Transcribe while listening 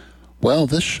Well,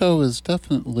 this show is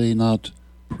definitely not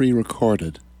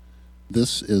pre-recorded.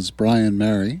 This is Brian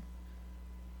Mary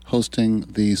hosting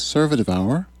the Servative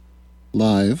Hour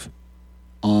live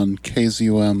on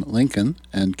KZUM Lincoln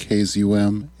and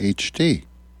KZUM HD.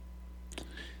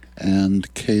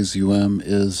 And KZUM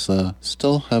is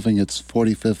still having its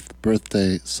 45th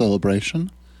birthday celebration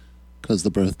because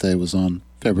the birthday was on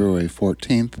February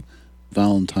 14th,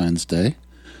 Valentine's Day.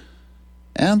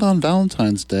 And on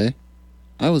Valentine's Day,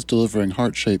 I was delivering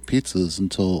heart-shaped pizzas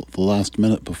until the last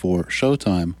minute before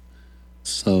showtime,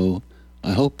 so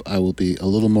I hope I will be a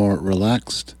little more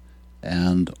relaxed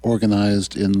and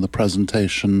organized in the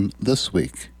presentation this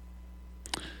week.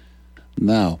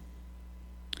 Now,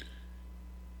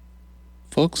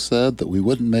 folks said that we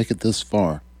wouldn't make it this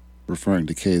far, referring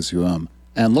to KZUM,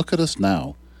 and look at us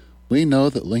now. We know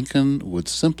that Lincoln would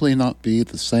simply not be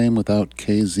the same without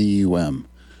KZUM.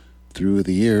 Through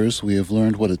the years, we have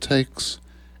learned what it takes.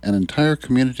 An entire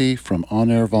community from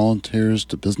on-air volunteers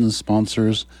to business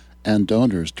sponsors and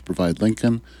donors to provide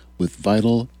Lincoln with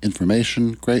vital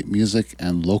information, great music,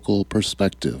 and local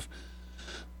perspective.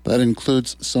 That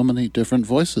includes so many different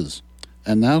voices.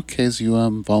 And now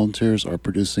KZUM volunteers are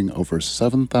producing over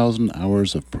 7,000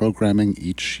 hours of programming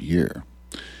each year.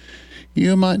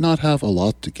 You might not have a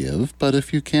lot to give, but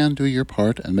if you can do your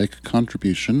part and make a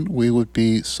contribution, we would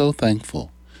be so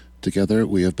thankful. Together,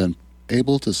 we have been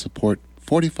able to support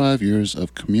 45 years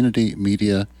of community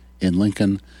media in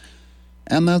Lincoln,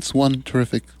 and that's one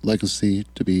terrific legacy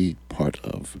to be part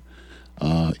of.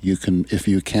 If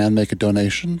you can make a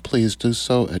donation, please do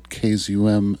so at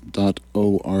kzum.org.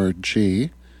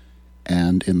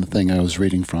 And in the thing I was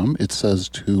reading from, it says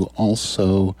to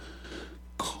also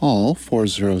call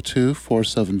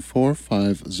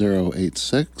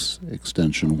 402-474-5086,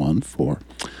 extension 1 for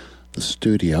the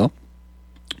studio.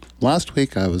 Last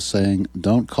week I was saying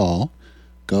don't call,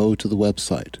 go to the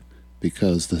website,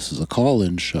 because this is a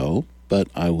call-in show, but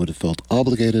I would have felt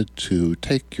obligated to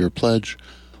take your pledge,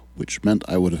 which meant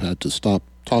I would have had to stop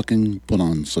talking, put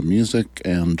on some music,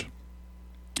 and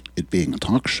it being a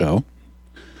talk show,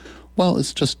 well,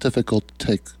 it's just difficult to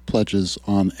take pledges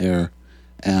on air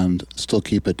and still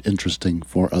keep it interesting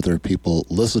for other people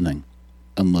listening,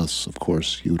 unless, of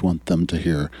course, you'd want them to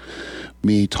hear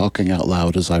me talking out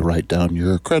loud as I write down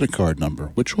your credit card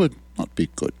number, which would not be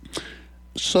good.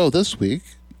 So this week,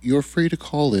 you're free to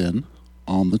call in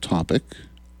on the topic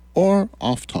or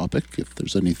off topic if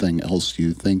there's anything else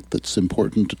you think that's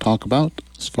important to talk about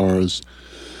as far as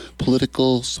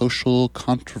political, social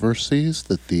controversies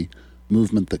that the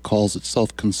movement that calls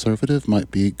itself conservative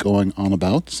might be going on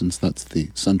about, since that's the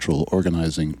central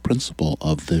organizing principle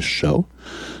of this show.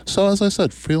 So as I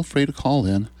said, feel free to call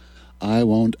in. I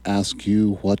won't ask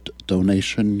you what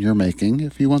donation you're making.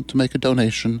 If you want to make a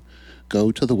donation, go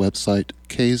to the website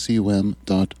kzum.org.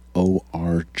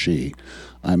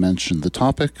 I mentioned the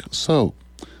topic, so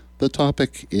the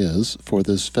topic is, for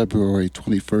this February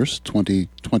 21st,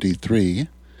 2023,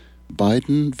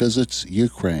 Biden visits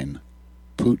Ukraine.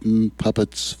 Putin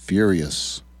puppets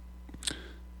furious.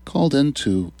 I called in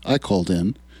to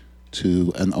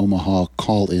an Omaha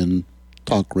call-in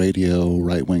talk radio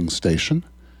right-wing station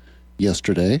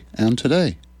yesterday and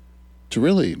today to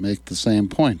really make the same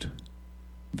point,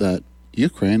 that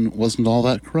Ukraine wasn't all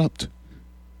that corrupt,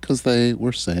 because they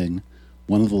were saying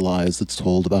one of the lies that's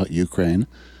told about Ukraine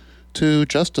to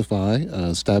justify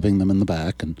stabbing them in the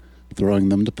back and throwing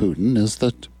them to Putin is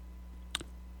that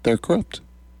they're corrupt.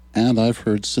 And I've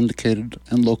heard syndicated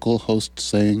and local hosts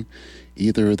saying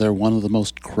either they're one of the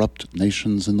most corrupt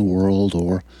nations in the world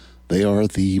or they are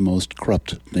the most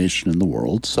corrupt nation in the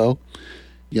world. So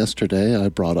yesterday I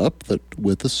brought up that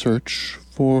with the search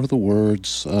for the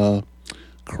words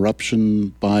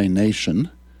corruption by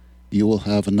nation, you will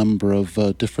have a number of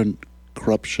different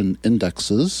corruption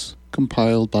indexes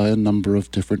compiled by a number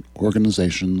of different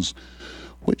organizations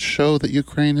which show that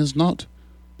Ukraine is not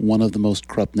one of the most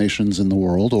corrupt nations in the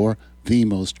world or the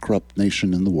most corrupt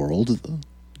nation in the world.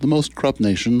 The most corrupt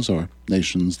nations are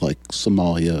nations like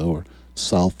Somalia or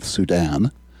South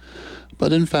Sudan.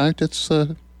 But in fact, it's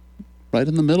right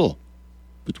in the middle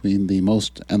between the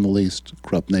most and the least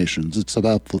corrupt nations. It's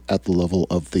about at the level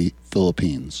of the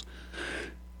Philippines.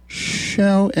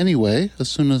 So anyway, as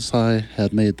soon as I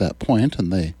had made that point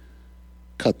and they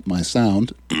cut my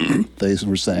sound, they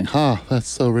were saying, that's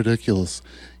so ridiculous.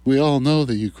 We all know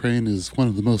that Ukraine is one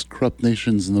of the most corrupt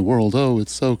nations in the world. Oh,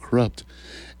 it's so corrupt.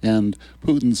 And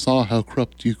Putin saw how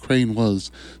corrupt Ukraine was,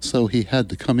 so he had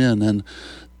to come in and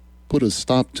put a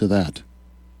stop to that.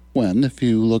 When, if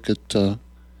you look at a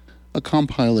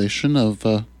compilation of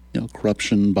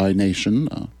corruption by nation,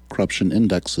 corruption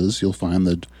indexes, you'll find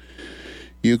that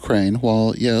Ukraine,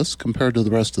 while yes, compared to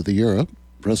the rest of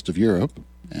Europe,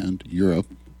 and Europe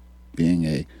being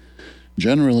a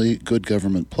generally good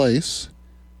government place,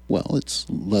 well, it's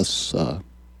less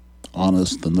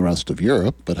honest than the rest of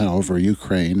Europe, but however,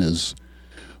 Ukraine is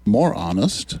more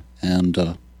honest,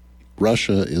 and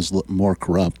Russia is more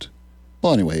corrupt.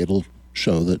 Well, anyway, it'll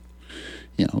show that,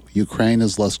 Ukraine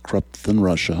is less corrupt than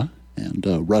Russia, and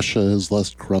Russia is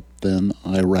less corrupt than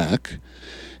Iraq,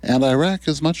 and Iraq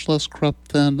is much less corrupt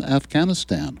than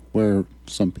Afghanistan, where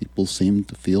some people seem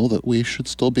to feel that we should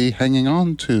still be hanging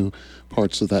on to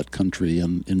parts of that country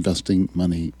and investing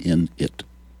money in it.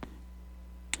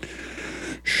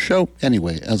 So,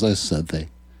 anyway, as I said, they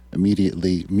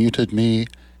immediately muted me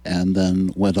and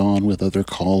then went on with other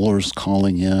callers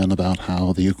calling in about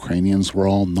how the Ukrainians were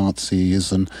all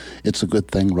Nazis and it's a good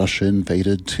thing Russia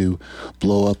invaded to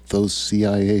blow up those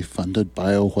CIA-funded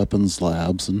bioweapons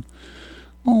labs and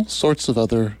all sorts of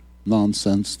other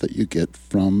nonsense that you get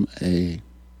from a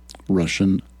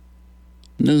Russian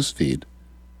newsfeed,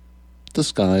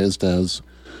 disguised as,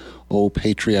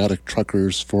 patriotic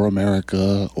truckers for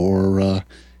America or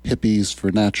hippies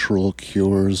for natural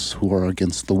cures who are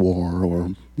against the war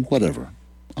or whatever.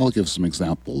 I'll give some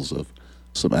examples of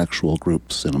some actual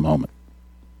groups in a moment.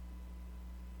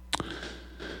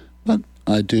 But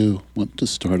I do want to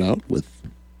start out with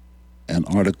an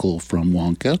article from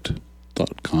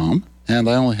Wonkette.com, and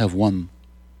I only have one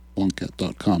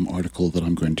Wonkette.com article that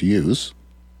I'm going to use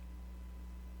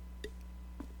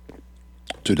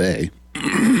today.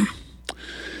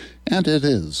 And it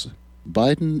is,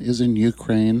 Biden is in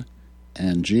Ukraine,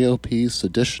 and GOP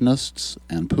seditionists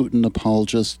and Putin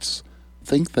apologists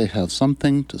think they have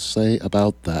something to say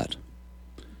about that.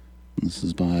 This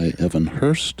is by Evan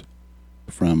Hurst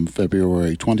from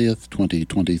February 20th,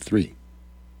 2023.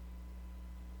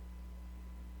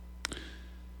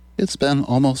 It's been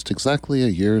almost exactly a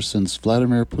year since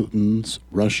Vladimir Putin's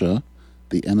Russia,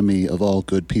 the enemy of all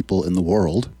good people in the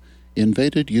world,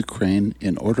 invaded Ukraine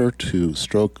in order to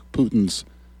stroke Putin's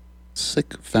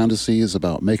sick fantasies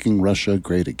about making Russia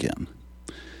great again.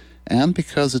 And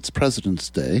because it's President's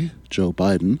Day, Joe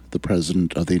Biden, the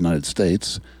President of the United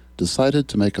States, decided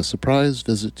to make a surprise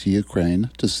visit to Ukraine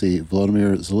to see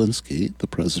Volodymyr Zelensky, the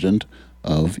President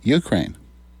of Ukraine.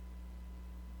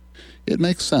 It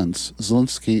makes sense.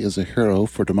 Zelensky is a hero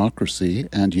for democracy,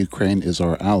 and Ukraine is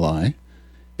our ally.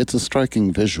 It's a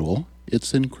striking visual.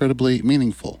 It's incredibly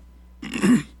meaningful.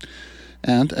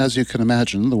 And as you can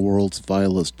imagine, the world's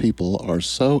vilest people are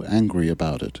so angry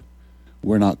about it.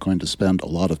 We're not going to spend a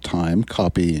lot of time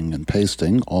copying and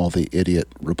pasting all the idiot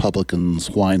Republicans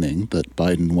whining that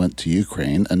Biden went to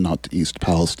Ukraine and not to East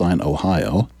Palestine,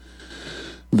 Ohio.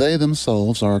 They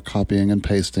themselves are copying and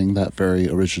pasting that very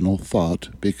original thought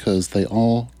because they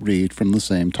all read from the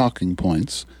same talking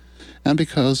points, and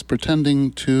because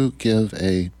pretending to give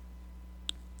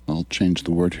I'll change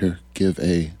the word here, give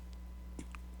a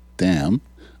damn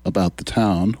about the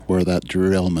town where that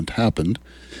derailment happened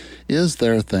is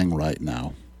their thing right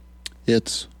now.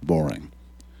 It's boring.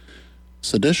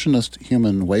 Seditionist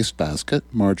human wastebasket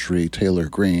Marjorie Taylor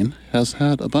Greene has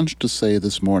had a bunch to say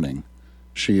this morning.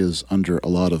 She is under a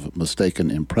lot of mistaken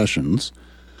impressions,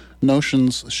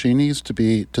 notions she needs to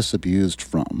be disabused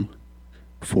from.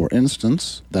 For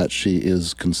instance, that she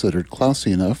is considered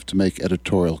classy enough to make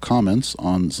editorial comments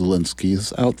on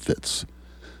Zelensky's outfits,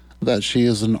 that she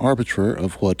is an arbiter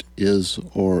of what is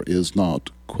or is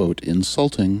not, quote,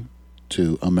 insulting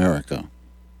to America.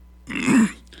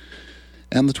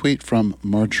 And the tweet from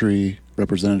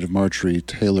Representative Marjorie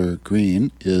Taylor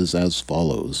Greene is as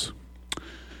follows.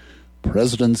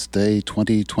 President's Day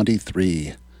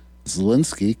 2023.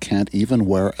 Zelensky can't even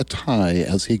wear a tie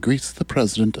as he greets the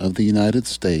President of the United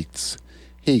States.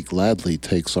 He gladly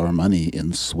takes our money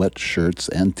in sweatshirts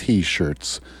and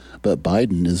T-shirts, but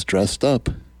Biden is dressed up.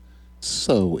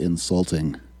 So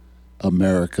insulting.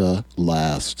 America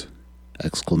last.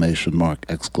 Exclamation mark,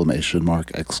 exclamation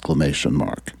mark, exclamation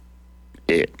mark.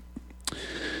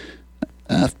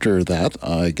 After that,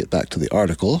 I get back to the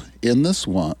article. In this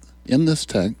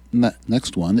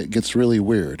next one, it gets really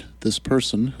weird. This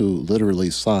person who literally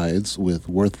sides with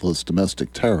worthless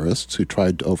domestic terrorists who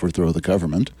tried to overthrow the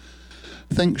government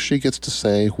thinks she gets to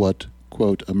say what,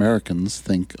 quote, Americans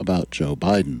think about Joe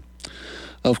Biden.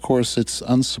 Of course, it's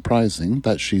unsurprising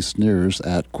that she sneers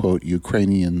at, quote,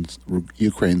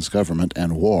 Ukraine's government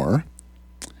and war,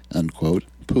 unquote.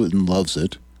 Putin loves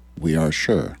it, we are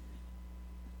sure.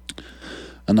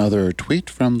 Another tweet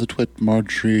from the twit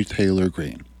Marjorie Taylor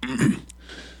Greene.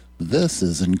 This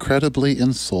is incredibly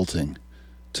insulting.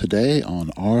 Today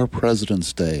on our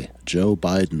President's Day, Joe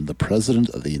Biden, the President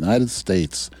of the United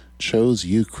States, chose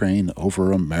Ukraine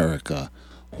over America,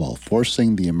 while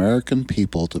forcing the American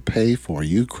people to pay for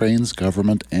Ukraine's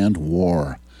government and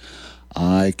war.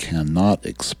 I cannot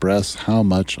express how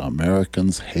much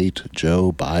Americans hate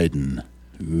Joe Biden.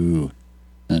 Ooh.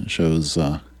 That shows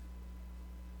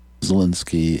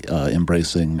Zelensky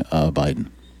embracing Biden.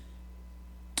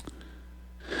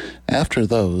 After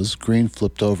those, Green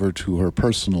flipped over to her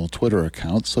personal Twitter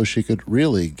account so she could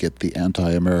really get the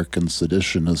anti-American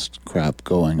seditionist crap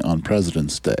going on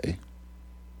President's Day.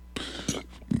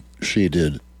 She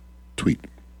did tweet,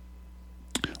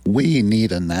 "We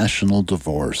need a national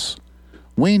divorce.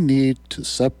 We need to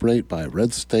separate by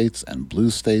red states and blue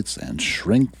states and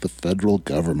shrink the federal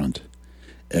government.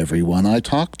 Everyone I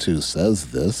talk to says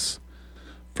this.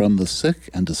 From the sick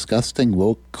and disgusting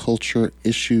woke culture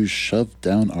issues shoved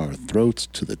down our throats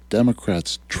to the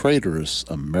Democrats' traitorous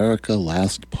America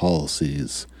Last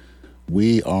policies.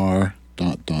 We are...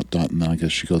 and then I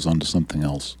guess she goes on to something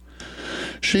else.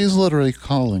 She's literally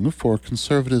calling for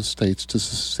conservative states to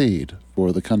secede,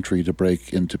 for the country to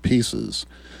break into pieces.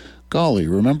 Golly,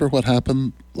 remember what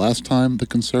happened last time the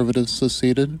conservatives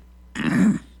seceded?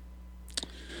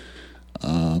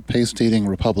 Paste-eating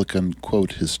Republican,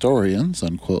 quote, historians,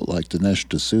 unquote, like Dinesh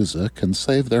D'Souza, can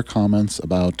save their comments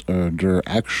about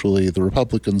actually the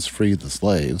Republicans freed the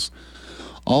slaves.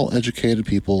 All educated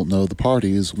people know the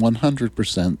parties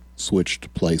 100%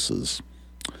 switched places.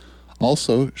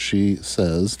 Also, she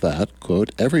says that, quote,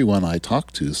 everyone I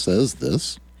talk to says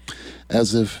this,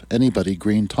 as if anybody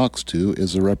Green talks to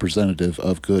is a representative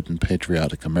of good and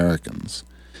patriotic Americans.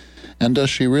 And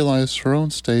does she realize her own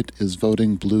state is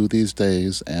voting blue these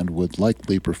days and would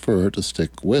likely prefer to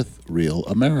stick with real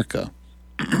America?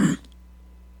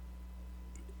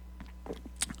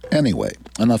 Anyway,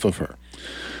 enough of her.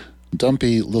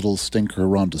 Dumpy little stinker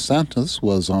Ron DeSantis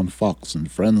was on Fox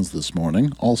and Friends this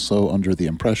morning, also under the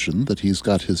impression that he's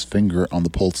got his finger on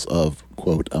the pulse of,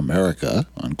 quote, America,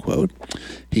 unquote.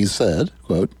 He said,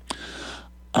 quote,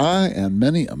 I and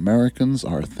many Americans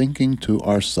are thinking to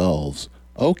ourselves,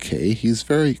 okay, he's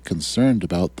very concerned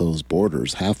about those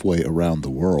borders halfway around the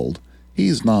world.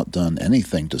 He's not done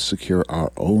anything to secure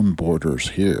our own borders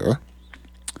here.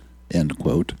 End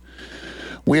quote.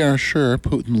 We are sure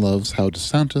Putin loves how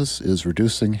DeSantis is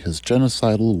reducing his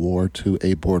genocidal war to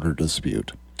a border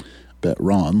dispute. Bet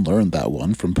Ron learned that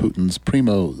one from Putin's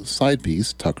primo side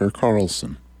piece, Tucker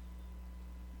Carlson.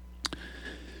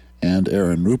 And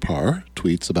Aaron Rupar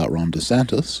tweets about Ron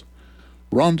DeSantis.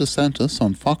 Ron DeSantis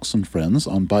on Fox and Friends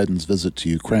on Biden's visit to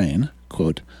Ukraine,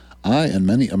 quote, I and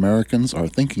many Americans are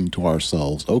thinking to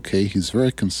ourselves, okay, he's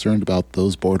very concerned about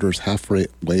those borders halfway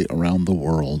around the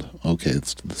world. Okay,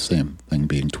 it's the same thing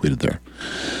being tweeted there.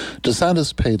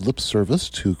 DeSantis paid lip service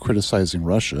to criticizing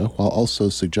Russia while also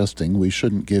suggesting we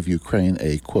shouldn't give Ukraine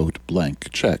a, quote, blank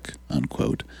check,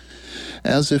 unquote,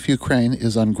 as if Ukraine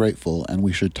is ungrateful and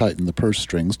we should tighten the purse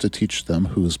strings to teach them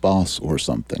who's boss or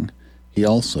something. He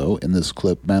also, in this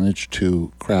clip, managed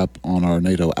to crap on our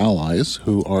NATO allies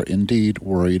who are indeed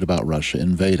worried about Russia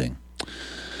invading.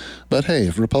 But hey,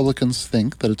 if Republicans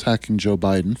think that attacking Joe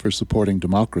Biden for supporting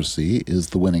democracy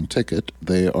is the winning ticket,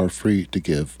 they are free to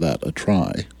give that a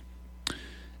try.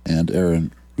 And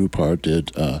Aaron Rupar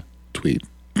did tweet,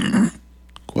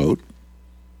 quote,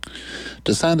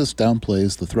 DeSantis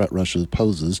downplays the threat Russia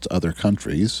poses to other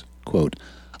countries, quote,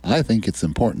 I think it's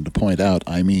important to point out,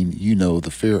 the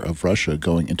fear of Russia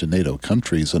going into NATO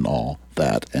countries and all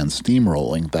that, and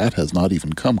steamrolling, that has not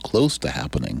even come close to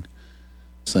happening.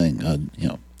 Saying,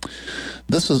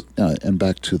 this is, and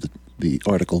back to the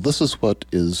article, this is what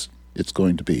it's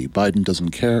going to be. Biden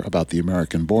doesn't care about the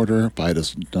American border.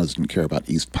 Biden doesn't care about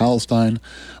East Palestine.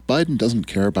 Biden doesn't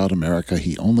care about America.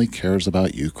 He only cares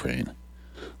about Ukraine.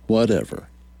 Whatever.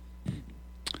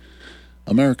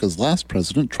 America's last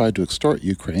president tried to extort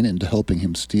Ukraine into helping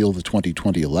him steal the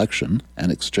 2020 election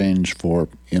in exchange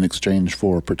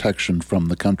for protection from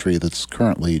the country that's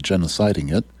currently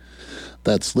genociding it.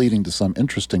 That's leading to some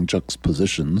interesting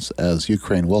juxtapositions as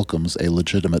Ukraine welcomes a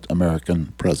legitimate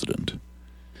American president.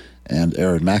 And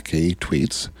Aaron Mackey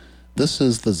tweets, this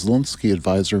is the Zelensky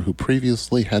advisor who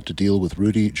previously had to deal with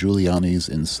Rudy Giuliani's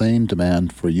insane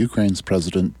demand for Ukraine's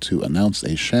president to announce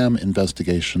a sham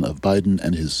investigation of Biden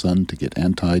and his son to get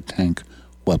anti-tank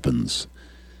weapons.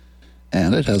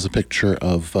 And it has a picture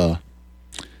of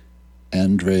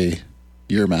Andrei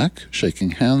Yermak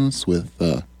shaking hands with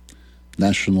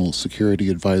National Security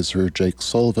Advisor Jake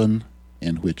Sullivan,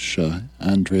 in which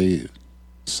Andrei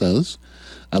says,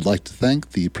 I'd like to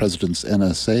thank the President's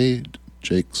NSA,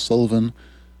 Jake Sullivan,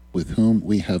 with whom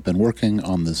we have been working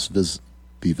on the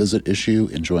visit issue,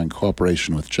 enjoying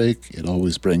cooperation with Jake. It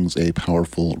always brings a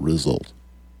powerful result.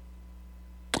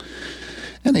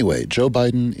 Anyway, Joe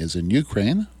Biden is in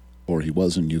Ukraine, or he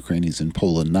was in Ukraine, he's in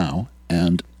Poland now,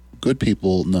 and good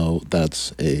people know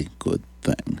that's a good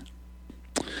thing.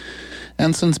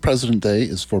 And since President Day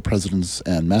is for presidents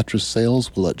and mattress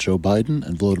sales, we'll let Joe Biden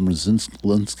and Volodymyr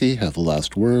Zelensky have the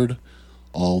last word.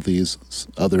 All these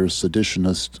other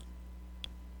seditionist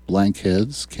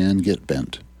blankheads can get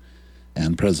bent.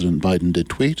 And President Biden did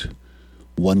tweet,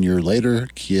 1 year later,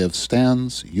 Kiev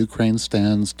stands, Ukraine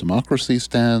stands, democracy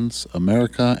stands,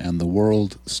 America and the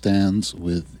world stands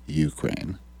with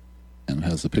Ukraine. And it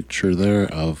has a picture there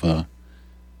of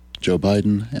Joe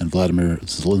Biden and Vladimir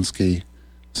Zelensky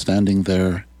standing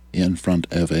there in front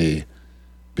of a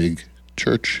big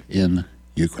church in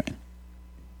Ukraine.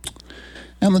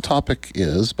 And the topic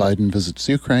is Biden visits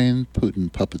Ukraine, Putin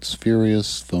puppets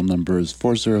furious. Phone number is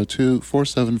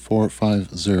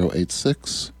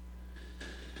 402-474-5086.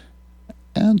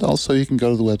 And also you can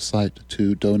go to the website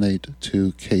to donate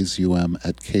to KZUM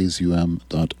at kzum.org.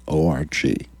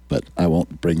 But I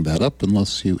won't bring that up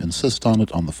unless you insist on it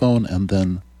on the phone, and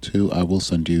then I will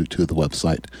send you to the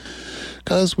website.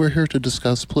 Because we're here to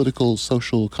discuss political,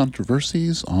 social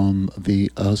controversies on the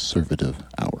Servative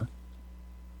Hour.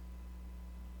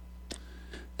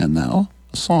 And now,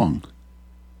 a song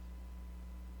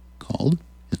called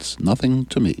It's Nothing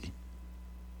to Me.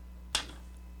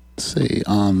 Let's see,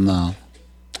 on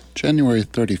January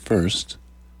 31st,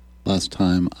 last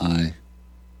time I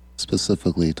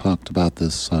specifically talked about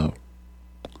this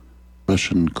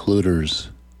Russian colluders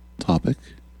topic.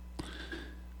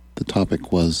 The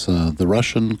topic was the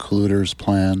Russian colluders'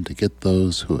 plan to get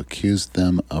those who accused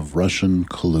them of Russian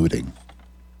colluding,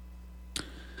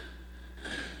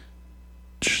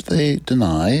 which they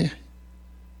deny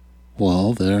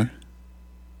while they're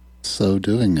so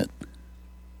doing it,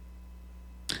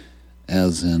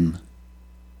 as in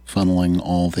funneling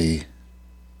all the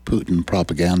Putin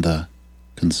propaganda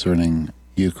concerning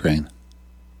Ukraine.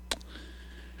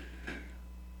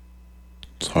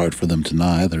 It's hard for them to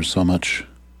deny. There's so much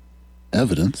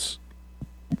evidence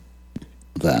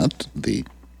that the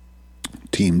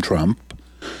Team Trump,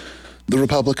 the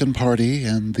Republican Party,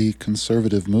 and the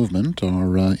conservative movement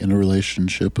are in a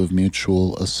relationship of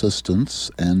mutual assistance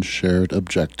and shared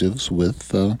objectives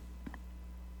with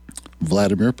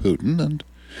Vladimir Putin and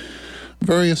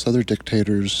various other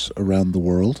dictators around the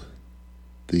world.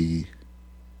 The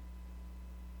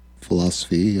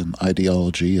philosophy and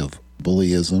ideology of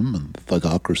bullyism and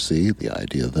thugocracy, the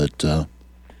idea that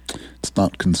it's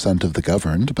not consent of the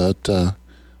governed, but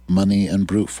money and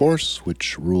brute force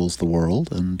which rules the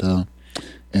world, and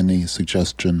any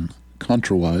suggestion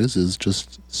contrawise is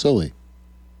just silly.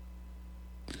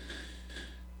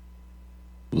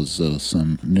 There was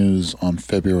some news on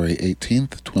February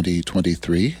 18th,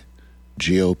 2023.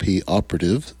 GOP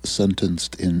operative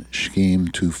sentenced in scheme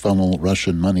to funnel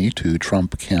Russian money to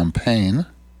Trump campaign.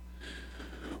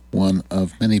 One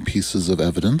of many pieces of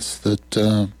evidence that,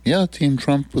 Team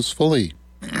Trump was fully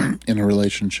in a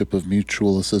relationship of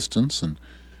mutual assistance and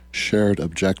shared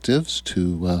objectives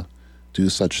to do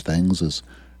such things as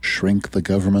shrink the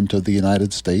government of the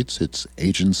United States, its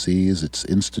agencies, its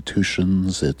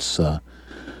institutions, its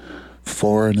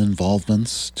foreign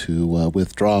involvements, to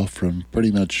withdraw from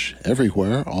pretty much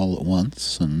everywhere all at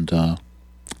once and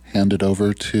hand it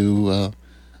over to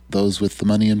those with the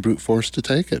money and brute force to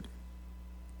take it.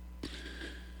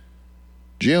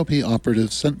 GOP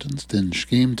operative sentenced in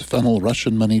scheme to funnel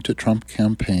Russian money to Trump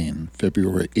campaign,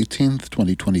 February 18th,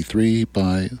 2023,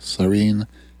 by Sareen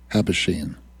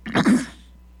Habashin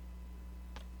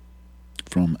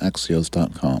from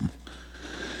Axios.com.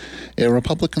 A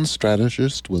Republican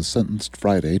strategist was sentenced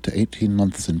Friday to 18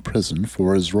 months in prison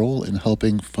for his role in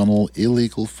helping funnel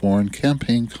illegal foreign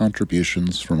campaign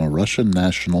contributions from a Russian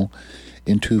national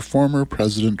into former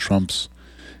President Trump's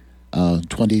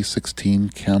 2016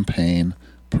 campaign,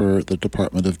 per the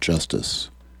Department of Justice.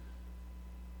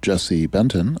 Jesse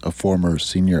Benton, a former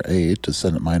senior aide to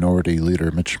Senate Minority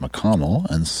Leader Mitch McConnell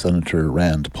and Senator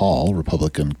Rand Paul,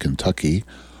 Republican Kentucky,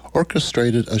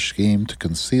 orchestrated a scheme to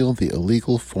conceal the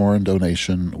illegal foreign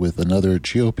donation with another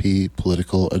GOP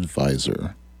political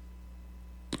advisor.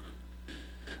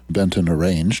 Benton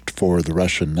arranged for the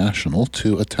Russian national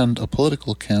to attend a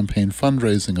political campaign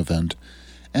fundraising event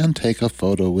and take a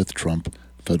photo with Trump,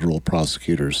 federal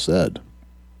prosecutors said.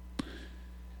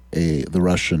 The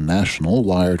Russian national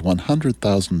wired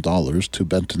 $100,000 to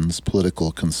Benton's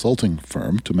political consulting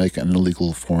firm to make an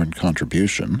illegal foreign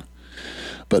contribution,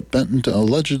 but Benton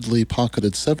allegedly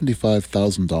pocketed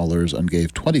 $75,000 and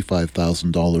gave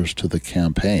 $25,000 to the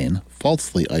campaign,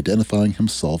 falsely identifying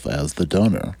himself as the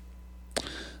donor.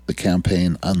 The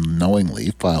campaign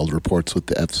unknowingly filed reports with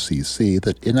the FCC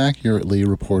that inaccurately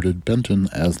reported Benton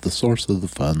as the source of the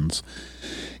funds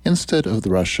instead of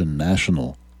the Russian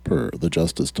national, per the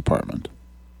Justice Department.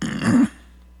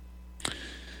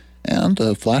 And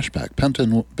a flashback,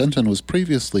 Benton was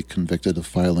previously convicted of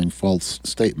filing false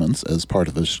statements as part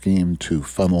of a scheme to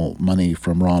funnel money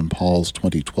from Ron Paul's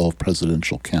 2012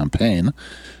 presidential campaign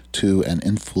to an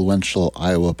influential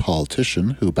Iowa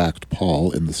politician who backed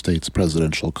Paul in the state's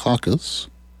presidential caucus.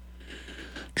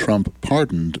 Trump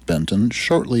pardoned Benton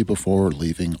shortly before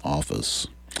leaving office.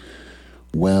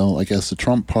 Well, I guess the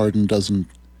Trump pardon doesn't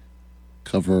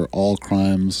cover all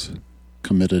crimes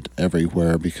committed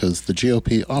everywhere, because the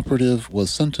GOP operative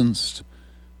was sentenced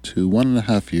to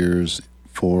 1.5 years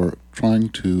for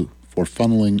funneling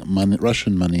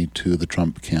Russian money to the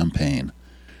Trump campaign.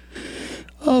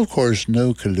 Of course,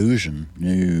 no collusion.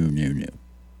 No.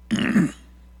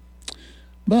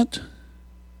 But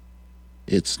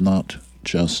it's not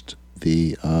just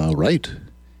the right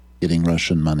getting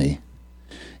Russian money.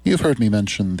 You've heard me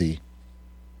mention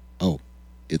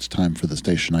it's time for the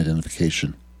station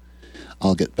identification.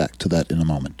 I'll get back to that in a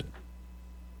moment.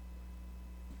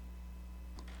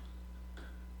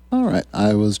 All right,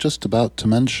 I was just about to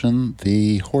mention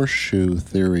the horseshoe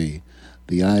theory,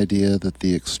 the idea that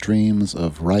the extremes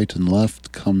of right and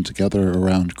left come together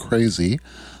around crazy,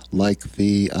 like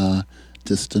the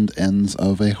distant ends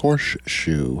of a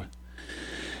horseshoe.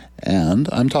 And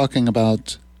I'm talking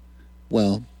about,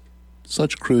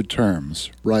 such crude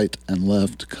terms. Right and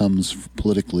left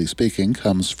politically speaking,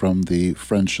 comes from the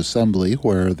French Assembly,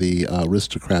 where the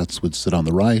aristocrats would sit on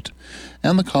the right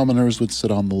and the commoners would sit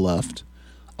on the left.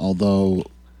 Although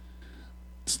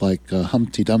it's like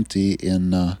Humpty Dumpty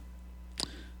in the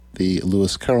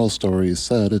Lewis Carroll story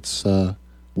said, it's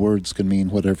words can mean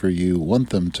whatever you want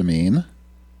them to mean.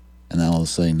 And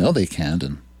Alice saying, no, they can't.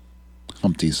 And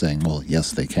Humpty saying, well,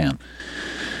 yes, they can.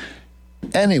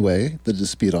 Anyway, the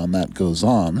dispute on that goes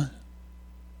on,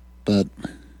 but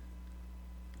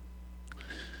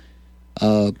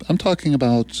I'm talking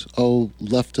about,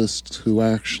 leftists who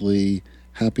are actually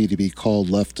happy to be called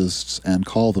leftists and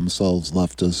call themselves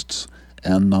leftists,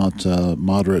 and not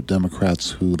moderate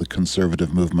Democrats who the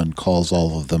conservative movement calls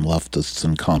all of them leftists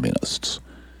and communists.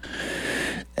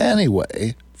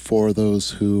 Anyway, for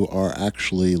those who are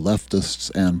actually leftists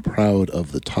and proud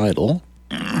of the title,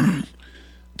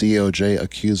 DOJ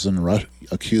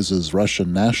accuses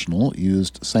Russian national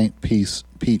used St.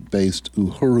 Pete-based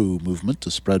Uhuru movement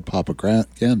to spread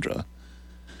propaganda.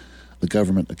 The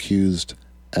government accused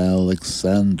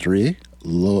Alexandry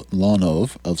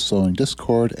Lonov of sowing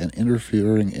discord and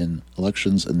interfering in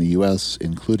elections in the U.S.,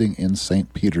 including in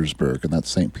St. Petersburg, and that's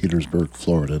St. Petersburg,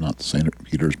 Florida, not St.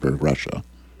 Petersburg, Russia.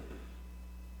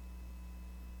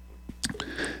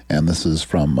 And this is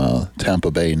from Tampa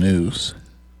Bay News.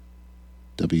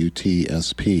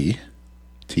 WTSP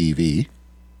TV.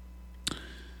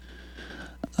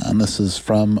 And this is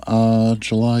from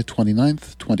July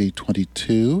 29th,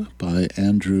 2022 by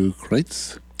Andrew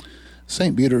Kreitz.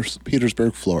 St.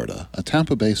 Petersburg, Florida. A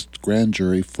Tampa-based grand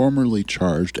jury formerly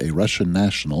charged a Russian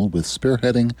national with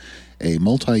spearheading a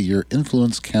multi-year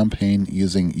influence campaign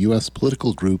using U.S.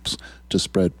 political groups to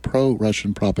spread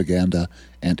pro-Russian propaganda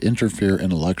and interfere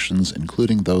in elections,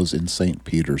 including those in St.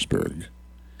 Petersburg.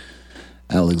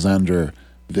 Alexander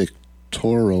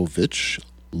Viktorovich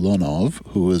Lonov,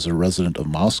 who is a resident of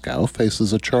Moscow,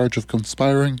 faces a charge of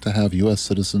conspiring to have U.S.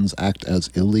 citizens act as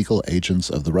illegal agents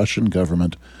of the Russian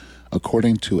government,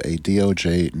 according to a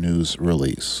DOJ news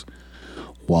release.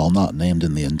 While not named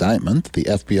in the indictment, the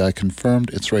FBI confirmed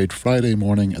its raid Friday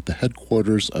morning at the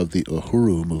headquarters of the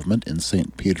Uhuru movement in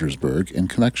St. Petersburg in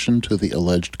connection to the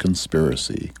alleged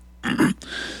conspiracy.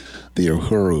 The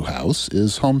Uhuru House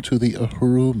is home to the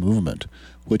Uhuru movement,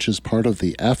 which is part of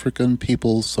the African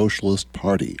People's Socialist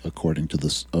Party, according to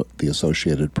the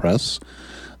Associated Press.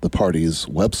 The party's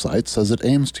website says it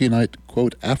aims to unite,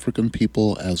 quote, African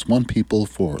people as one people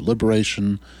for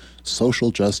liberation,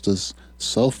 social justice,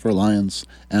 self-reliance,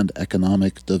 and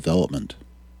economic development.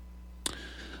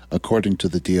 According to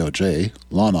the DOJ,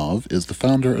 Lonov is the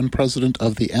founder and president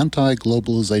of the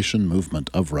Anti-Globalization Movement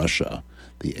of Russia,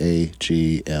 the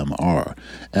AGMR,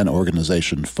 an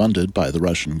organization funded by the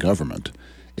Russian government.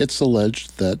 It's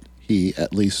alleged he,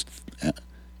 at least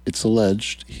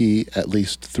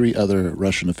 3 other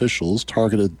Russian officials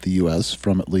targeted the U.S.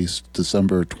 from at least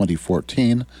December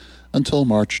 2014 until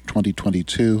March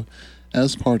 2022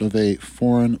 as part of a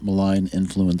foreign malign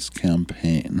influence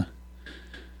campaign.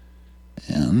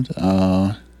 And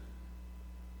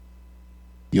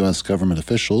U.S. government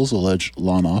officials allege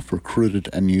Lonoff recruited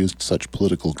and used such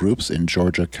political groups in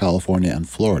Georgia, California, and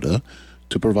Florida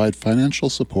to provide financial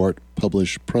support,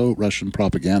 publish pro-Russian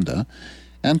propaganda,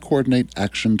 and coordinate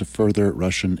action to further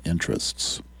Russian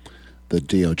interests. The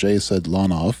DOJ said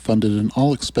Lonoff funded an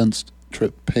all-expense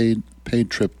paid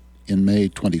trip in May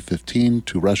 2015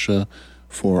 to Russia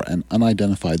for an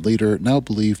unidentified leader now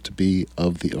believed to be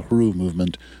of the Uhuru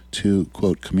movement to,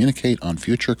 quote, communicate on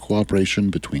future cooperation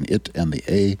between it and the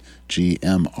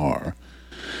AGMR,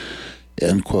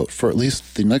 end quote. For at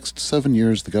least the next 7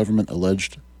 years, the government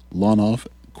alleged Lonoff,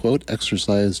 quote,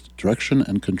 exercised direction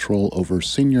and control over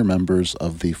senior members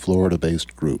of the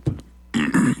Florida-based group.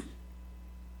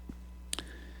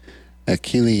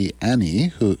 Akili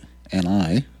Ani,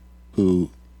 who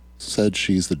said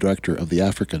she's the director of the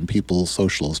African People's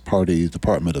Socialist Party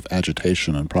Department of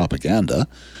Agitation and Propaganda,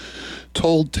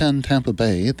 told 10 Tampa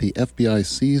Bay the FBI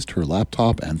seized her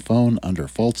laptop and phone under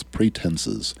false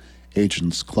pretenses.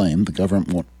 Agents claimed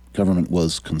the government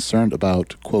was concerned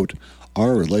about, quote,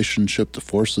 our relationship to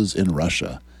forces in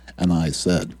Russia. And I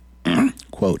said,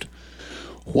 quote,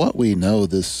 what we know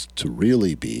this to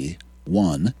really be,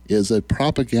 one, is a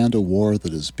propaganda war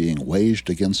that is being waged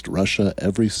against Russia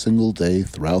every single day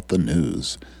throughout the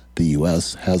news. The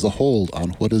U.S. has a hold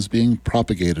on what is being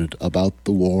propagated about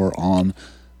the war on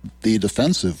the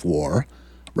defensive war,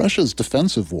 Russia's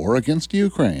defensive war against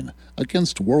Ukraine,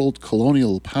 against world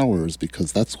colonial powers,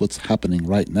 because that's what's happening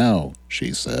right now,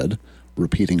 she said,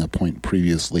 repeating a point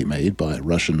previously made by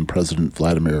Russian President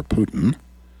Vladimir Putin.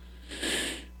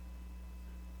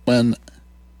 When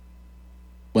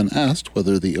asked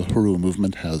whether the Uhuru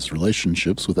movement has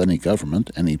relationships with any government,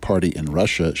 any party in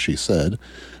Russia, she said,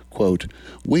 quote,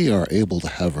 we are able to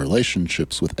have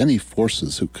relationships with any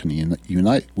forces who can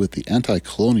unite with the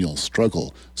anti-colonial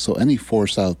struggle, so any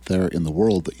force out there in the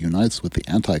world that unites with the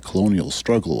anti-colonial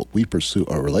struggle, we pursue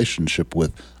a relationship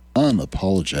with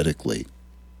unapologetically.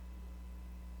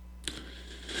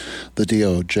 The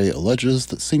DOJ alleges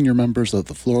that senior members of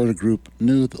the Florida group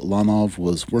knew that Lonoff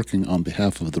was working on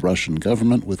behalf of the Russian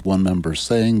government, with one member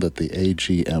saying that the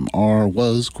AGMR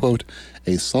was, quote,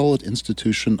 a solid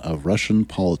institution of Russian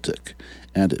politic,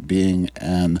 and it being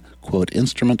an, quote,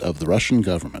 instrument of the Russian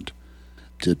government,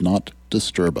 did not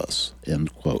disturb us,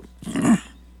 end quote.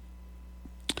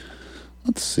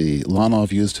 Let's see.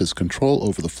 Lonoff used his control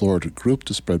over the Florida group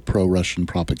to spread pro-Russian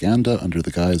propaganda under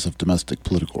the guise of domestic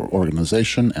political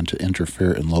organization and to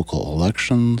interfere in local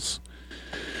elections.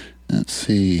 Let's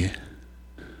see.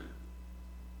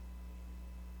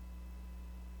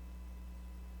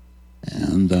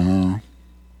 And the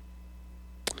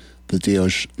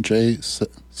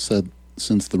DOJ said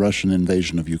since the Russian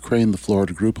invasion of Ukraine, the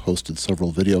Florida group hosted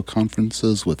several video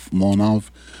conferences with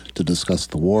Lonoff to discuss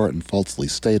the war and falsely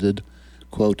stated,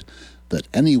 quote, that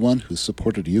anyone who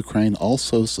supported Ukraine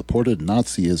also supported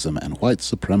Nazism and white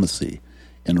supremacy.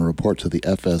 In a report to the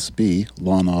FSB,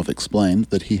 Lonoff explained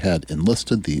that he had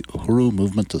enlisted the Uhuru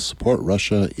movement to support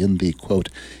Russia in the, quote,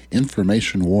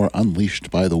 information war unleashed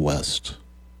by the West.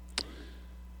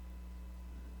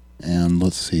 And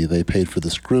let's see, they paid for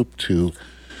this group to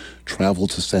travel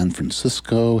to San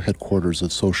Francisco, headquarters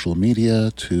of social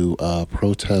media, to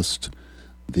protest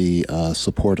the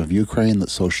support of Ukraine that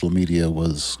social media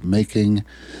was making.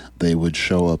 They would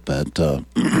show up at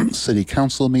city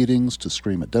council meetings to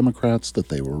scream at Democrats that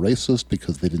they were racist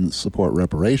because they didn't support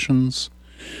reparations.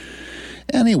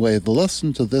 Anyway, the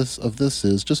lesson of this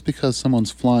is just because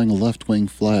someone's flying a left-wing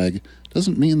flag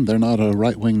doesn't mean they're not a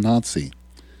right-wing Nazi.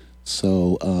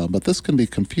 So, but this can be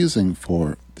confusing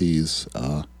for these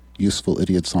useful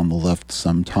idiots on the left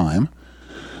sometime.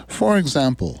 For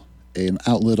example, an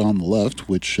outlet on the left,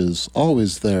 which is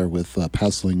always there with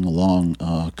passing along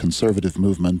conservative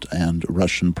movement and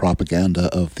Russian propaganda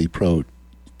of the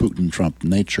pro-Putin-Trump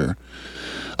nature.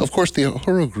 Of course, the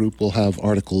Uhuru group will have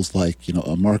articles like,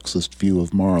 a Marxist view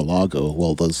of Mar-a-Lago,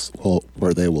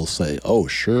 where they will say, oh,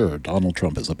 sure, Donald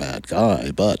Trump is a bad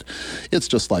guy, but it's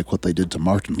just like what they did to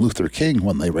Martin Luther King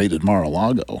when they raided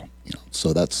Mar-a-Lago.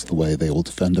 So that's the way they will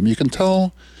defend him. You can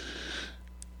tell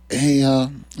a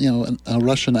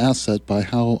Russian asset by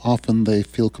how often they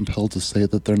feel compelled to say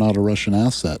that they're not a Russian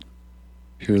asset.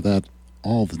 Hear that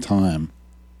all the time,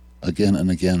 again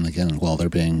and again and again, while they're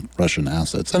being Russian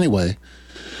assets. Anyway,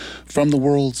 from the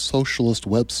World Socialist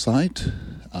website,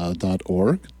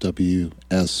 .org,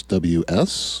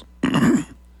 WSWS,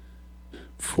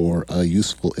 for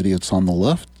useful idiots on the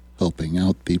left, helping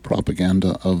out the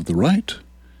propaganda of the right.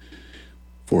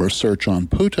 For a search on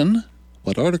Putin,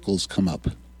 what articles come up?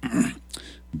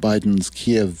 Biden's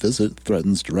Kiev visit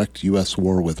threatens direct U.S.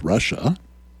 war with Russia.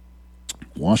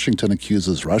 Washington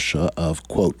accuses Russia of,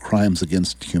 quote, crimes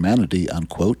against humanity,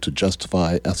 unquote, to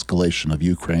justify escalation of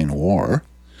Ukraine war.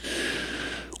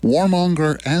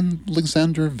 Warmonger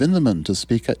Alexander Vindeman to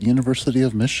speak at University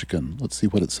of Michigan. Let's see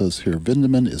what it says here.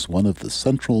 Vindeman is one of the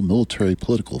central military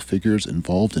political figures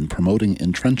involved in promoting,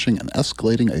 entrenching, and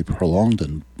escalating a prolonged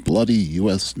and bloody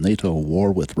U.S.-NATO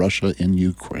war with Russia in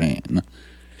Ukraine.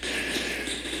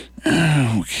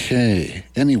 Okay.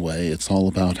 Anyway, it's all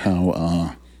about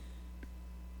how,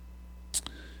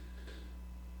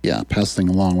 passing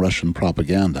along Russian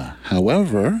propaganda.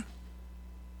 However,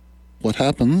 what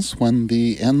happens when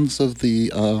the ends of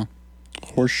the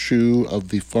horseshoe of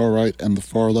the far right and the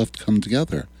far left come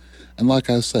together? And like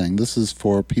I was saying, this is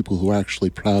for people who are actually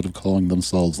proud of calling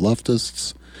themselves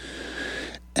leftists.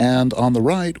 And on the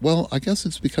right, well, I guess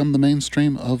it's become the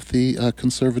mainstream of the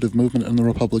conservative movement and the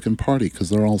Republican Party, because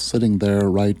they're all sitting there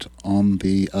right on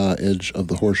the edge of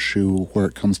the horseshoe where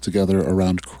it comes together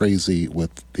around crazy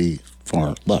with the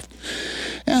far left.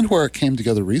 And where it came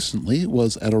together recently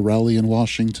was at a rally in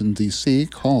Washington, D.C.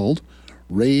 called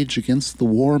Rage Against the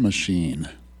War Machine.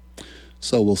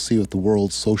 So we'll see what the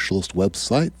World Socialist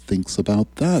website thinks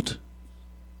about that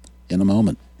in a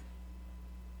moment.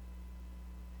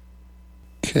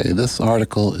 Okay, this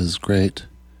article is great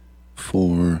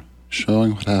for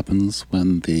showing what happens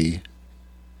when the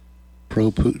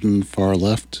pro-Putin far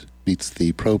left meets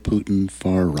the pro-Putin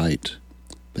far right.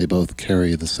 They both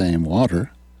carry the same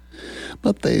water,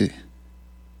 but they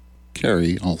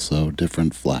carry also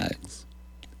different flags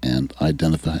and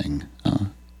identifying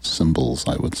symbols,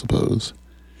 I would suppose,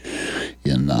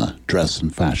 in dress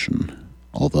and fashion,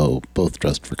 although both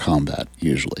dressed for combat,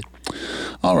 usually.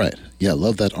 All right,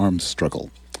 love that armed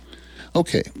struggle.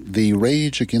 Okay, the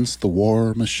Rage Against the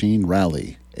War Machine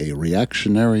Rally, a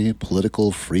reactionary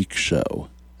political freak show.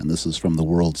 And this is from the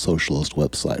World Socialist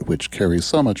website, which carries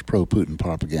so much pro-Putin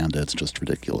propaganda, it's just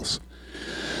ridiculous.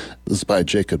 This is by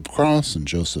Jacob Cross and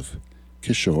Joseph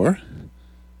Kishore.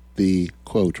 The,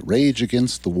 quote, Rage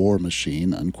Against the War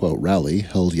Machine, unquote, rally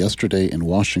held yesterday in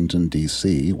Washington,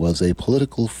 D.C. was a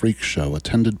political freak show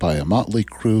attended by a motley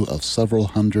crew of several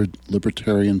hundred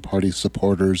Libertarian Party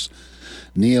supporters,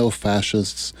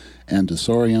 neo-fascists, and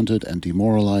disoriented and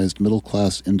demoralized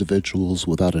middle-class individuals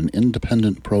without an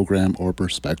independent program or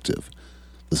perspective.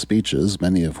 The speeches,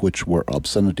 many of which were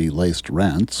obscenity-laced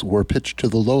rants, were pitched to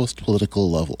the lowest political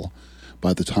level.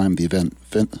 By the time the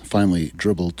event finally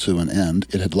dribbled to an end,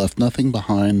 it had left nothing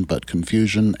behind but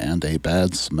confusion and a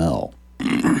bad smell.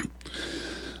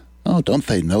 Oh, don't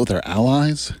they know their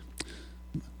allies?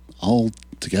 All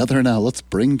together now, let's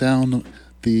bring down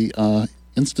the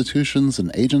institutions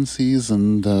and agencies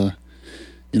and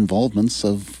involvements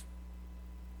of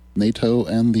NATO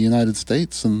and the United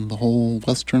States and the whole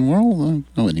Western world.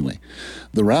 Anyway,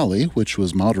 the rally, which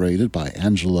was moderated by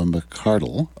Angela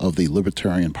McArdle of the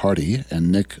Libertarian Party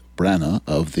and Nick Brana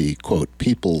of the, quote,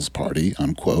 People's Party,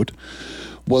 unquote,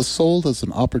 was sold as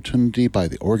an opportunity by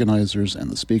the organizers and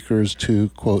the speakers to,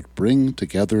 quote, bring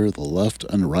together the left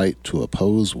and right to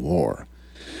oppose war,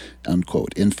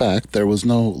 unquote. In fact, there was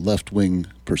no left-wing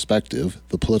perspective.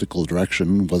 The political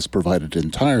direction was provided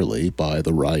entirely by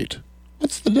the right.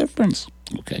 What's the difference?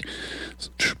 Okay, so,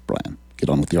 Brian, get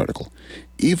on with the article.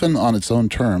 Even on its own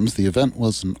terms, the event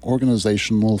was an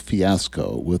organizational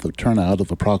fiasco with a turnout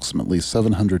of approximately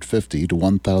 750 to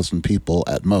 1,000 people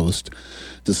at most,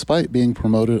 despite being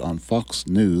promoted on Fox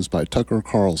News by Tucker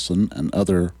Carlson and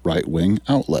other right-wing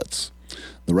outlets.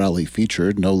 The rally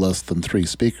featured no less than 3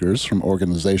 speakers from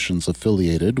organizations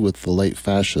affiliated with the late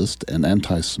fascist and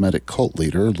anti-Semitic cult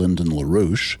leader Lyndon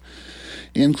LaRouche,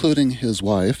 including his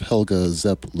wife, Helga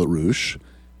Zepp LaRouche.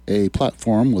 A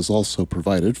platform was also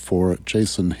provided for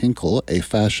Jason Hinkle, a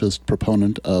fascist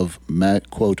proponent of,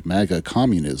 quote, MAGA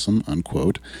communism,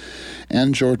 unquote,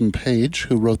 and Jordan Page,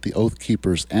 who wrote the Oath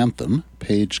Keepers anthem.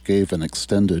 Page gave an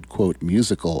extended, quote,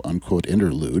 musical, unquote,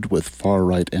 interlude with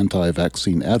far-right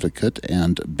anti-vaccine advocate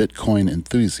and Bitcoin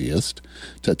enthusiast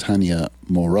Titania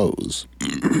Moroz.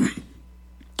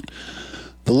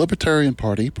 The Libertarian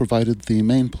Party provided the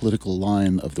main political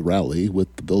line of the rally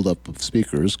with the buildup of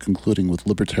speakers, concluding with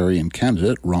Libertarian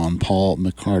candidate Ron Paul,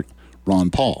 and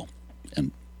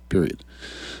period.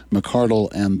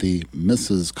 McArdle and the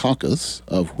Mrs. Caucus,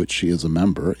 of which she is a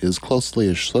member, is closely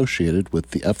associated with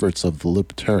the efforts of the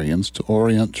Libertarians to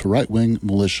orient to right-wing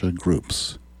militia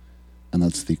groups. And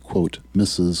that's the, quote,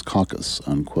 Mrs. Caucus,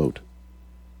 unquote.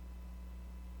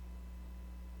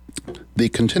 The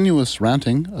continuous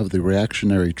ranting of the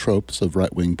reactionary tropes of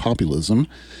right-wing populism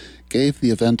gave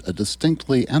the event a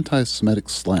distinctly anti-Semitic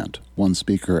slant. One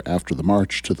speaker after the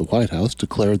march to the White House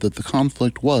declared that the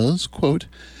conflict was, quote,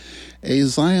 a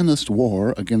Zionist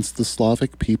war against the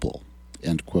Slavic people,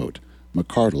 end quote.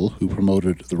 McCardle, who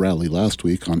promoted the rally last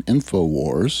week on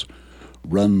InfoWars,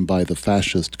 run by the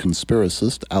fascist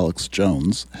conspiracist Alex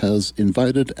Jones, has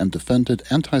invited and defended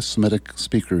anti-Semitic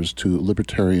speakers to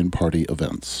Libertarian Party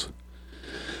events.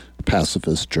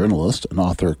 Pacifist journalist and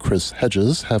author Chris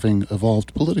Hedges, having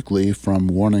evolved politically from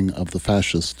warning of the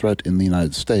fascist threat in the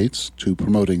United States to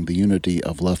promoting the unity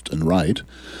of left and right,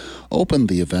 opened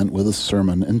the event with a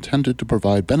sermon intended to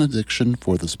provide benediction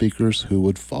for the speakers who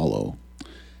would follow.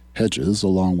 Hedges,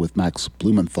 along with Max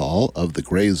Blumenthal of the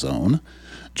Gray Zone,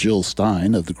 Jill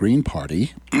Stein of the Green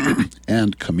Party,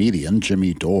 and comedian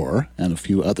Jimmy Dore and a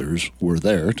few others were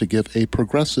there to give a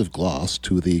progressive gloss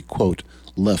to the, quote,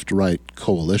 left-right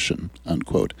coalition,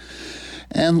 unquote,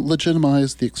 and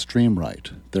legitimize the extreme right.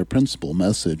 Their principal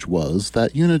message was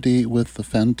that unity with the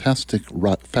fantastic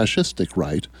fascistic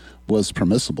right was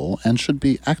permissible and should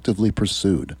be actively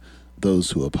pursued.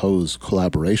 Those who oppose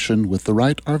collaboration with the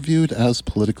right are viewed as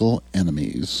political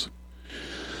enemies.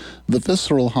 The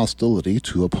visceral hostility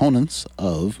to opponents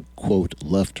of, quote,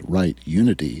 left-right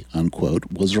unity, unquote,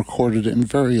 was recorded in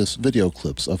various video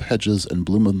clips of Hedges and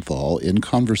Blumenthal in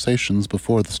conversations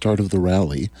before the start of the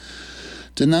rally,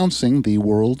 denouncing the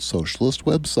World Socialist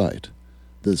website.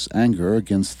 This anger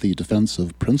against the defense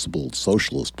of principled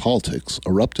socialist politics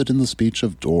erupted in the speech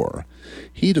of Dore.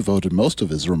 He devoted most of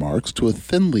his remarks to a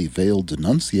thinly veiled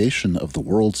denunciation of the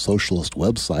World Socialist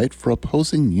website for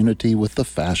opposing unity with the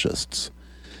fascists.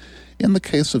 In the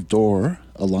case of Dore,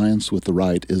 alliance with the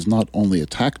right is not only a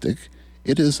tactic,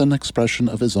 it is an expression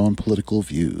of his own political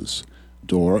views.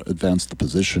 Dore advanced the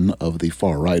position of the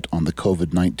far right on the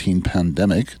COVID-19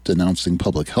 pandemic, denouncing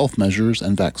public health measures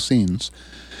and vaccines.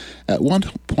 At one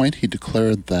point he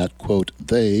declared that, quote,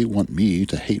 they want me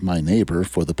to hate my neighbor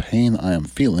for the pain I am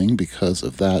feeling because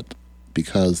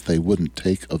they wouldn't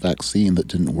take a vaccine that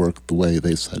didn't work the way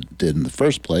they said it did in the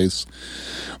first place.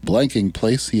 Blanking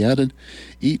place, he added,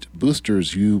 eat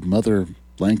boosters, you mother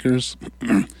blankers.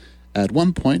 At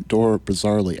one point, Dore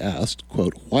bizarrely asked,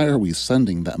 quote, why are we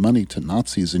sending that money to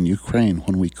Nazis in Ukraine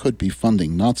when we could be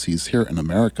funding Nazis here in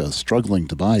America struggling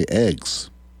to buy eggs,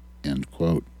 end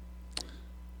quote.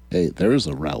 Hey, there's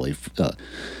a rallying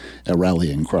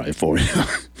cry for you.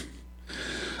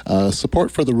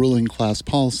 Support for the ruling class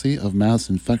policy of mass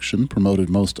infection, promoted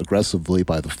most aggressively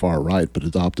by the far right but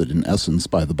adopted in essence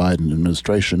by the Biden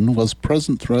administration, was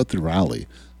present throughout the rally.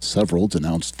 Several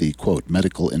denounced the, quote,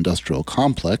 medical industrial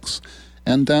complex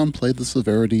and downplayed the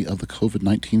severity of the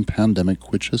COVID-19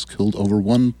 pandemic, which has killed over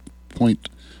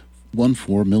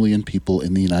 1.14 million people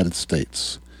in the United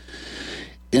States.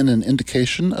 In an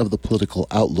indication of the political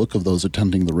outlook of those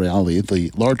attending the rally,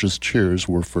 the largest cheers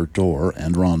were for Dore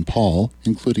and Ron Paul,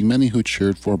 including many who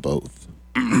cheered for both.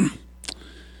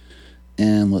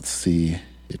 And let's see,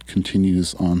 it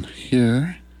continues on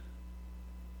here.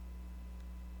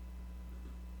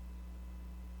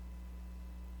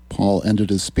 Paul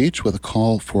ended his speech with a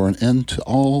call for an end to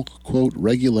all, quote,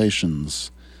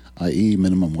 regulations, i.e.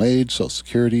 minimum wage, Social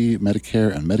Security,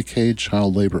 Medicare and Medicaid,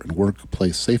 child labor and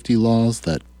workplace safety laws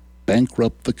that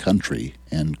bankrupt the country,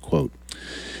 end quote.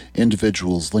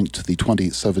 Individuals linked to the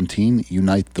 2017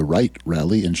 Unite the Right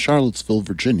rally in Charlottesville,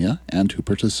 Virginia, and who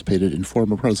participated in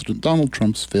former President Donald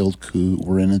Trump's failed coup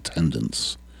were in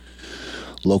attendance.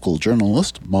 Local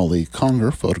journalist Molly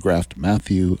Conger photographed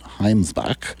Matthew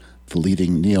Heimsbach, the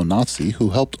leading neo-Nazi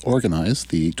who helped organize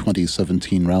the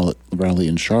 2017 rally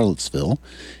in Charlottesville.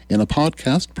 In a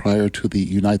podcast prior to the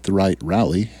Unite the Right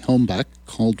rally, Helmbach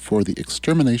called for the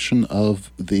extermination of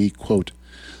the, quote,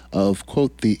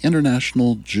 the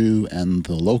international Jew and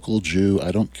the local Jew.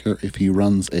 I don't care if he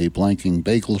runs a blanking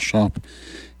bagel shop.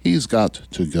 He's got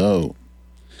to go.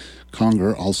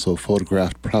 Conger also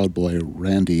photographed Proud Boy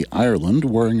Randy Ireland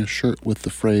wearing a shirt with the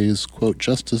phrase, quote,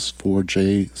 justice for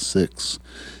J6,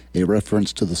 a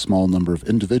reference to the small number of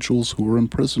individuals who were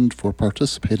imprisoned for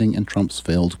participating in Trump's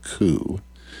failed coup.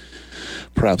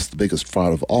 Perhaps the biggest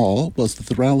fraud of all was that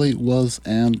the rally was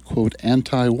an, quote,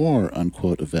 anti-war,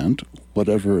 unquote, event.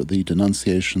 Whatever the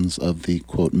denunciations of the,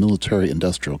 quote,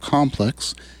 military-industrial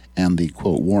complex and the,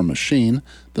 quote, war machine,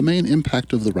 the main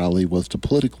impact of the rally was to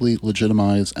politically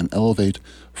legitimize and elevate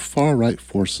far-right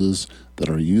forces that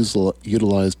are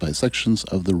utilized by sections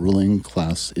of the ruling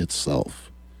class itself.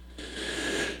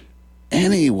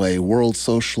 Anyway, World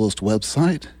Socialist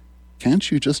website,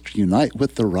 can't you just unite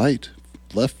with the right,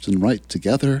 left and right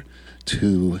together,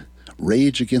 to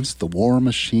rage against the war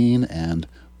machine and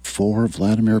for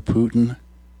Vladimir Putin?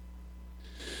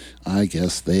 I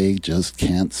guess they just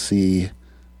can't see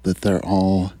that they're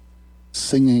all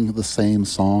singing the same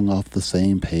song off the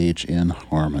same page in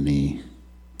harmony.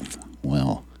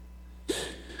 Well,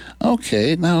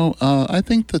 okay, now I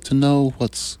think that to know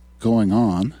what's going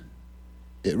on,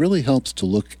 it really helps to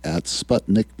look at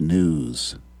Sputnik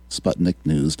News,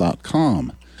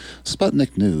 SputnikNews.com.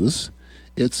 Sputnik News,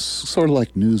 it's sort of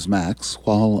like Newsmax,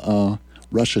 while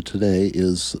Russia Today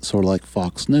is sort of like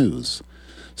Fox News.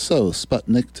 So,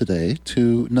 Sputnik Today,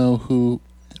 to know who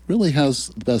really has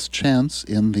the best chance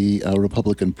in the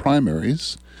Republican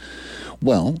primaries,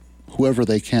 well, whoever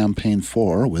they campaign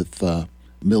for with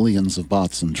millions of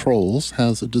bots and trolls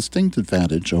has a distinct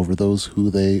advantage over those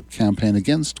who they campaign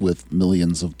against with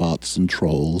millions of bots and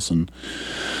trolls and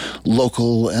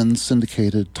local and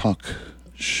syndicated talk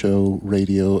show,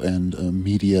 radio, and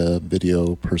media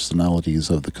video personalities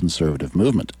of the conservative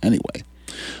movement. Anyway,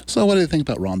 so what do you think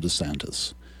about Ron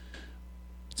DeSantis?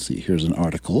 Let's see, here's an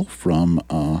article from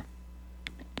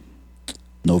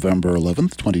November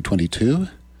 11th, 2022.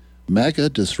 MAGA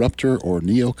disruptor or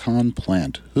neocon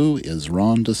plant. Who is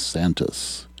Ron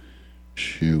DeSantis?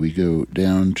 Should we go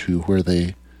down to where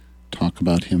they talk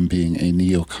about him being a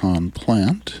neocon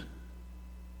plant?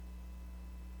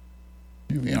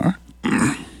 Here we are.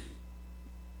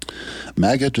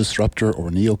 MAGA disruptor or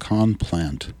neocon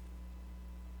plant.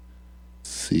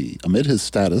 See, amid his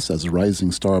status as a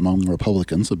rising star among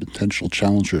Republicans, a potential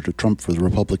challenger to Trump for the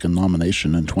Republican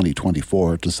nomination in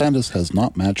 2024, DeSantis has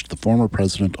not matched the former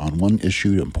president on one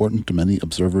issue important to many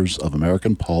observers of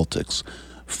American politics: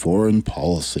 foreign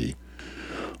policy.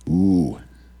 Ooh.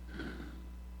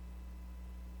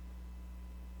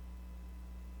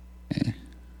 Okay.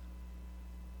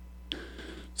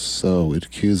 So it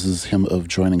accuses him of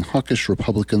joining hawkish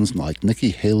Republicans like Nikki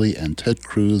Haley and Ted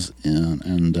Cruz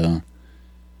and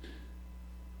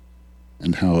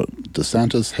how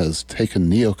DeSantis has taken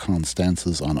neocon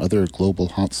stances on other global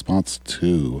hotspots,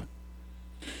 too.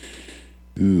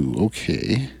 Ooh,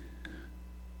 okay.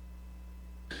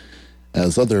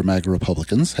 As other MAGA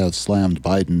Republicans have slammed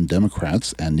Biden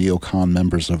Democrats and neocon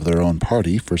members of their own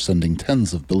party for sending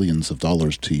tens of billions of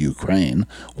dollars to Ukraine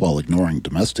while ignoring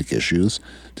domestic issues,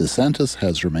 DeSantis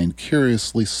has remained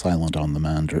curiously silent on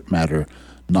the matter,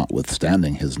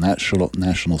 notwithstanding his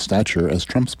national stature as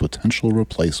Trump's potential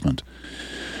replacement.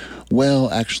 Well,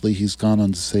 actually, he's gone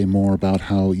on to say more about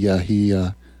how, he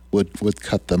would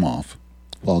cut them off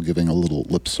while giving a little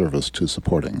lip service to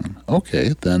supporting them.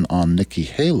 Okay, then on Nikki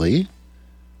Haley,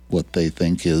 what they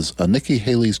think is Nikki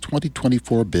Haley's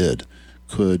 2024 bid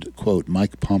could, quote,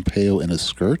 Mike Pompeo in a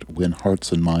skirt win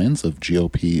hearts and minds of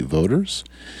GOP voters,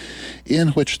 in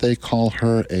which they call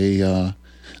her a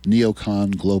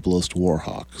neocon globalist war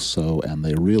hawk. So, and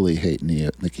they really hate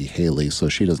Nikki Haley, so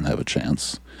she doesn't have a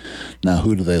chance. Now,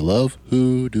 who do they love?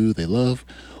 Who do they love?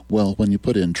 Well, when you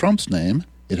put in Trump's name,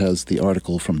 it has the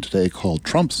article from today called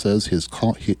 "Trump says he'd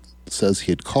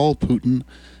call Putin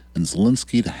and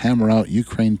Zelensky to hammer out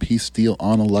Ukraine peace deal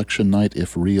on election night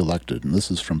if re-elected." And this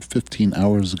is from 15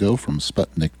 hours ago from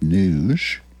Sputnik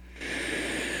News.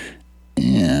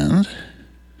 And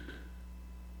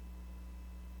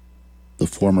the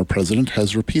former president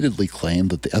has repeatedly claimed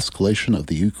that the escalation of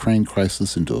the Ukraine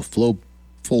crisis into a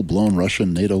full-blown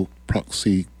Russian NATO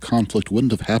proxy conflict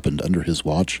wouldn't have happened under his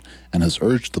watch, and has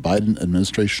urged the Biden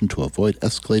administration to avoid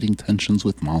escalating tensions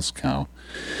with Moscow.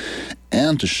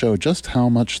 And to show just how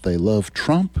much they love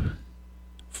Trump,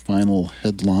 final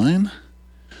headline: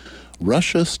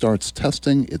 Russia starts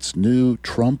testing its new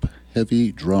Trump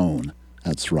heavy drone.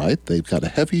 That's right, they've got a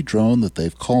heavy drone that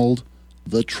they've called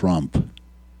the Trump.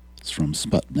 It's from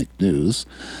Sputnik News.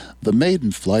 The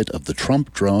maiden flight of the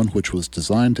Trump drone, which was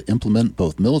designed to implement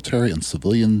both military and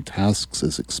civilian tasks,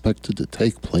 is expected to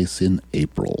take place in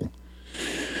April.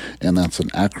 And that's an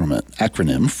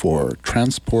acronym for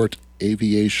Transport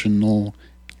Aviation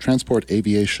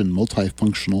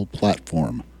Multifunctional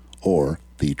Platform, or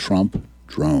the Trump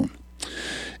drone.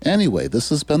 Anyway, this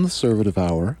has been the Servative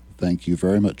Hour. Thank you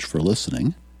very much for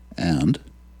listening, and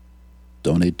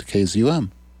donate to KZUM.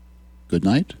 Good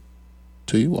night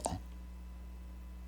to you all.